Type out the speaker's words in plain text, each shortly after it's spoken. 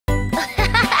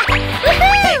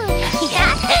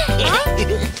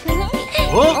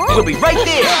We'll be right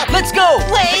there. Let's go.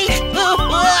 Wait!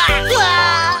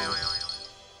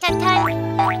 Tun-tun.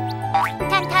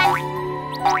 Tun-tun.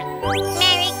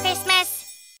 Merry Christmas.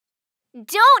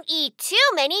 Don't eat too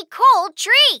many cold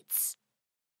treats.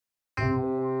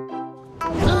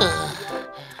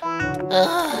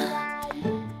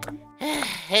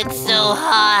 It's so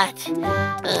hot.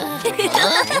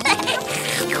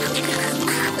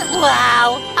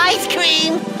 Wow, ice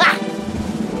cream!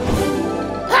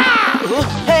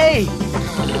 Hey!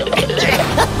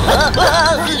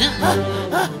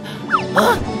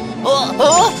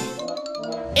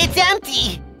 It's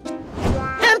empty!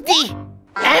 Empty!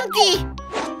 Empty!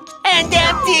 And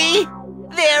empty!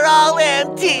 They're all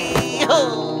empty!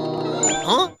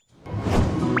 Huh?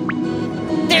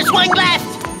 There's one left!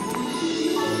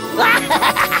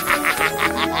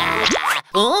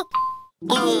 Huh?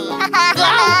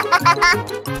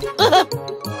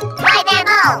 Buy them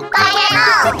all! Buy them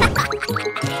all!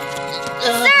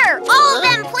 Sir, all of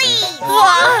them, please!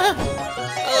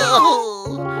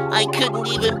 Oh, I couldn't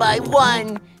even buy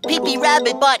one. Pee-Pee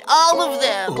Rabbit bought all of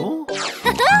them.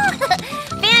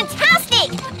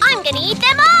 Fantastic! I'm gonna eat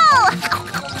them all!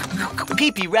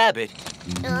 Pee-Pee Rabbit,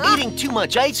 eating too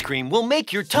much ice cream will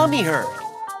make your tummy hurt.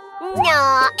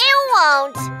 No, it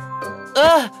won't.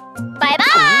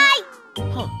 Bye-bye!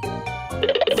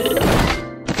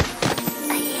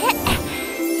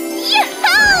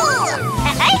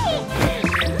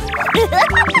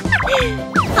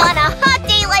 On a hot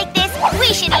day like this,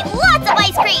 we should eat lots of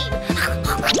ice cream!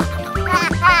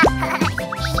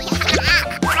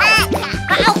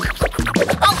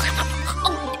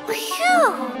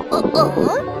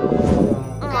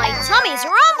 My tummy's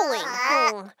rumbling.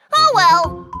 Oh well.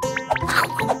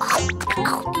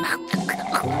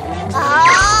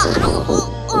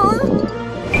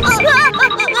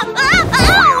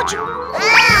 Ouch!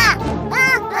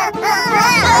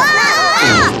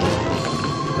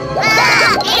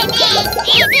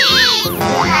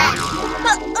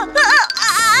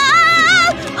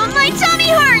 My tummy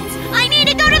hurts! I need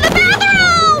to go to the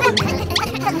bathroom!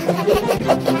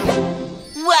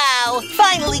 Wow,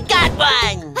 finally got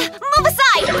one! Move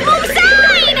aside! Move aside!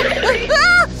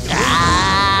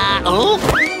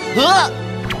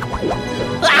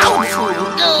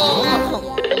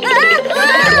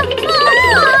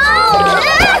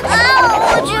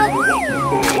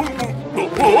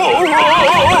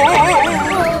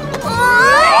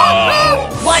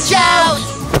 Watch out!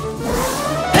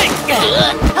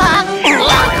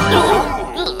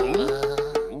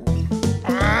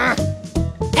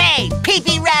 Hey,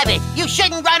 Pee-Pee Rabbit, you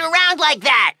shouldn't run around like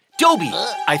that! Dobie,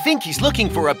 I think he's looking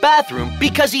for a bathroom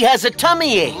because he has a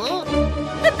tummy ache.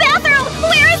 The bathroom!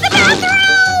 Where is the bathroom?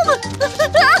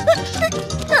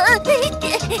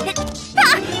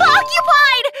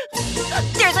 Occupied!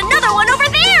 There's another one over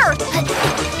there!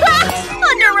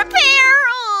 Under repair!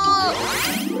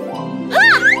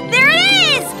 There it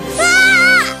is!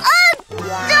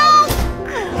 No!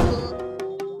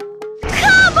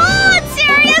 Come on,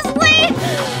 seriously?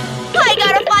 I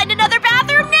gotta find another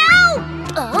bathroom now!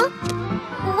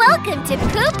 Welcome to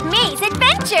Poop Maze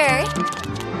Adventure!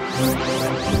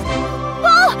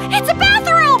 Oh, it's a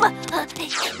bathroom!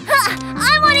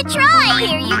 I want to try!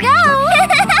 Here you go!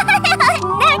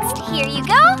 Next, here you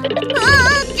go!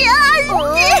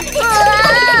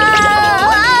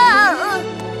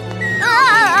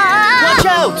 Watch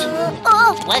out!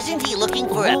 Wasn't he looking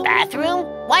for a bathroom?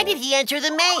 Why did he enter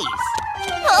the maze?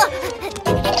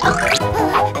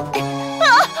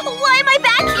 Why am I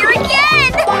back here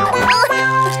again?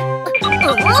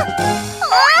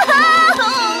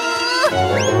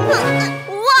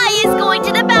 Why is going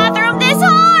to the bathroom this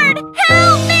hard?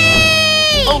 Help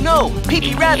me! Oh no!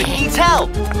 Pee-Pee Rabbit needs help!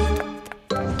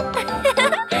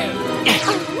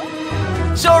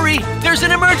 Sorry, there's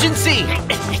an emergency!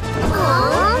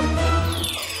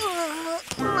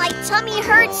 My tummy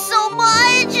hurts so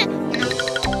much!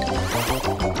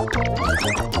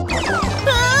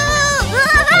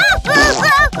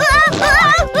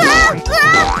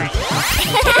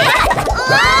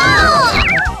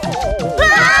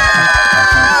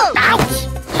 Ouch!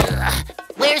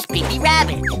 Where's Pee-Pee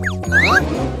Rabbit?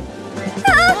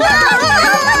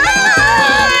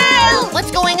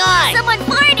 What's going on? Someone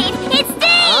farted! It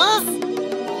stinks!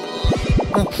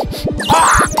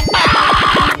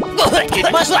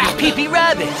 It must be Pee-Pee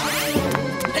Rabbit!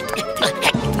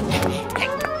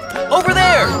 Over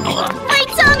there! My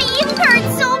tummy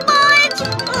hurts so much!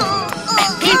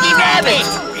 Pee-Pee Rabbit!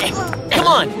 Come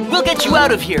on, we'll get you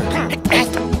out of here!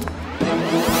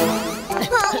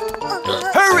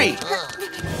 Hurry!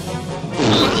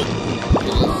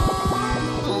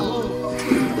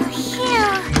 Phew,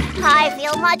 I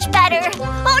feel much better.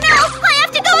 Oh no! I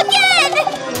have to go again!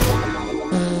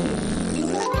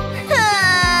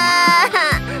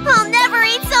 I'll never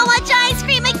eat so much ice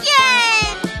cream again!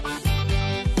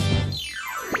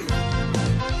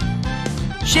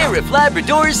 Sheriff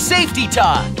Labrador's Safety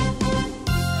Talk.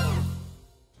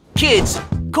 Kids,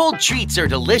 cold treats are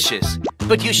delicious,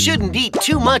 but you shouldn't eat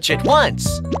too much at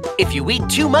once. If you eat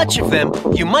too much of them,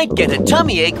 you might get a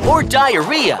tummy ache or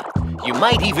diarrhea. You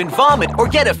might even vomit or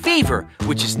get a fever,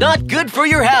 which is not good for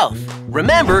your health.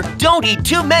 Remember, don't eat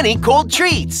too many cold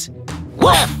treats.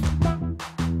 Woof!